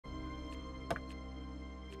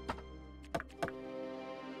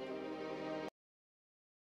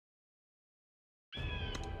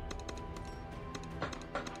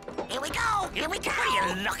go! Here we go! What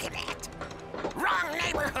are you looking at? Wrong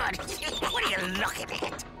neighborhood! What are you looking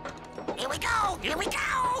at? Here we go! Here we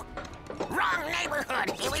go! Wrong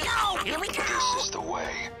neighborhood! Here we go! Here we go! This is the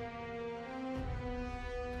way.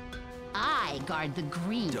 I guard the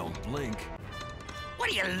green. Don't blink. What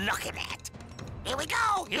are you looking at? Here we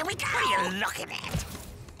go! Here we go! What are you looking at?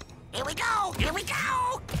 Here we go! Here we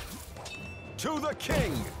go! To the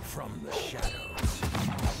king from the shadows.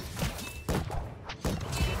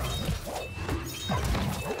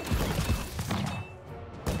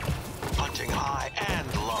 Hunting high and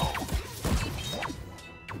low.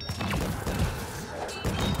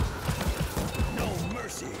 No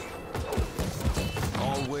mercy.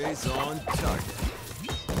 Always on target.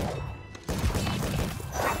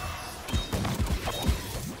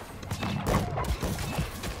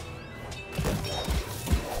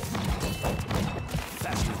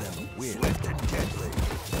 Faster than the wind. Swift and deadly.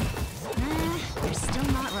 You're still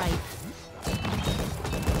not ripe.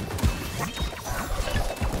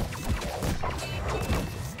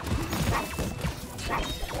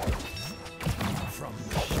 From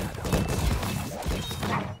the shadows.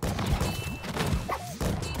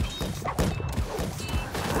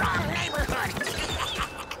 Wrong neighborhood!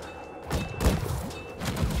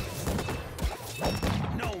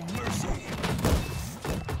 No mercy.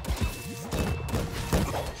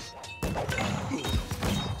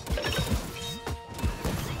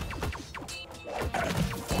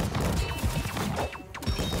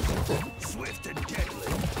 Swift and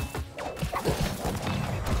deadly.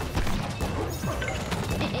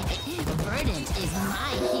 Verdant is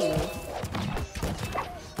my hue.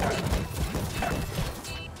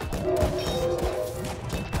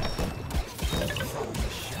 From the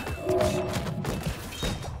shadows.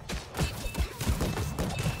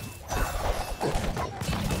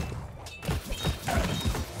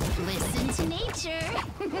 Listen to nature.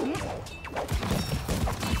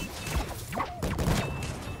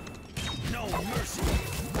 No mercy.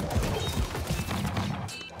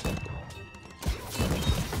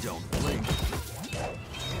 Don't blink.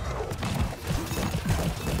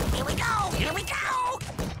 Here we go! Here we go!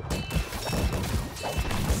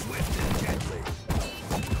 Swift and deadly.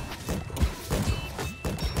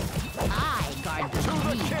 I guard the To the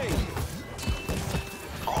green. king.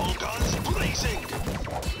 All guns blazing.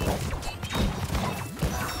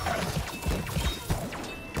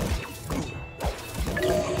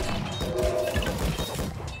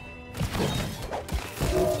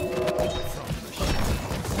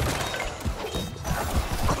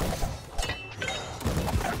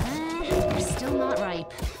 You're still not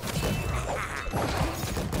ripe.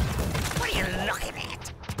 What are you looking at?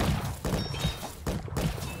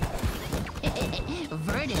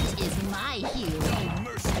 Verdant is my hue. No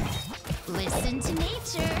mercy. Listen to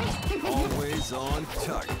nature. Always on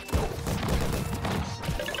target.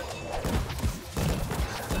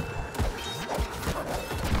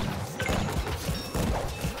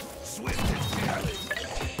 Swift and deadly.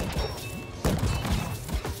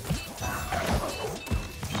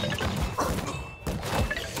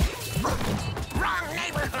 Wrong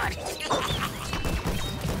neighborhood!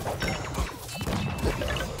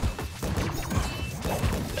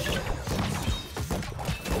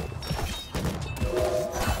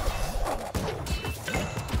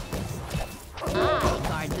 I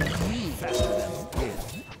guard the green. Faster than the wind.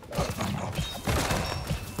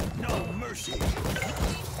 No mercy.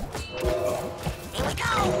 Here we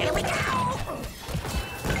go! Here we go!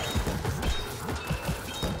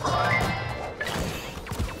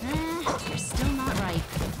 You're still not ripe.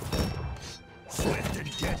 Swift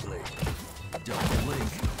and deadly. Don't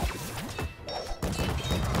blink.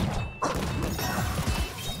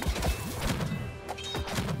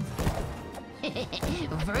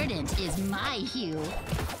 Verdant is my hue.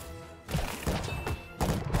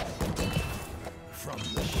 From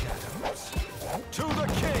the shadows. To the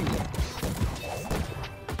king.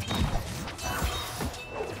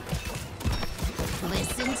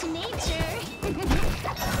 Listen to nature.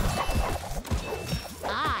 I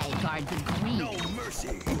guard the green. No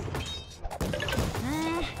mercy.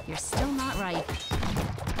 You're still not ripe.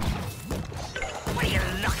 What are you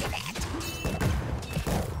looking at?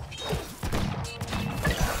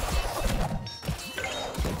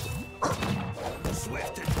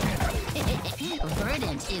 Swift and deadly.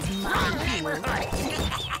 Verdant is my Wrong hue. neighborhood!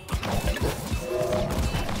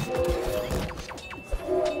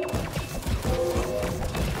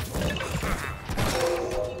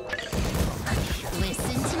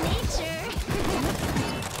 Listen to nature.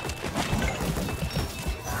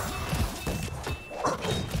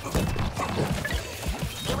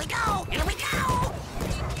 Here we go! Here we go!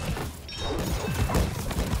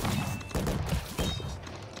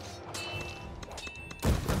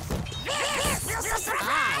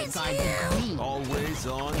 guard the green. Always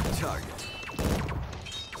on target.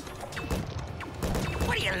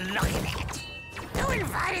 What are you looking at? Who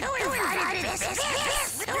invited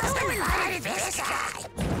this guy?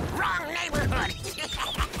 Wrong neighborhood.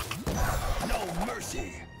 No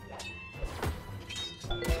mercy.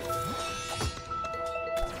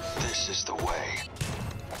 This is the way.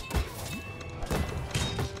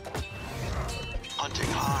 Hunting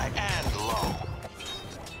high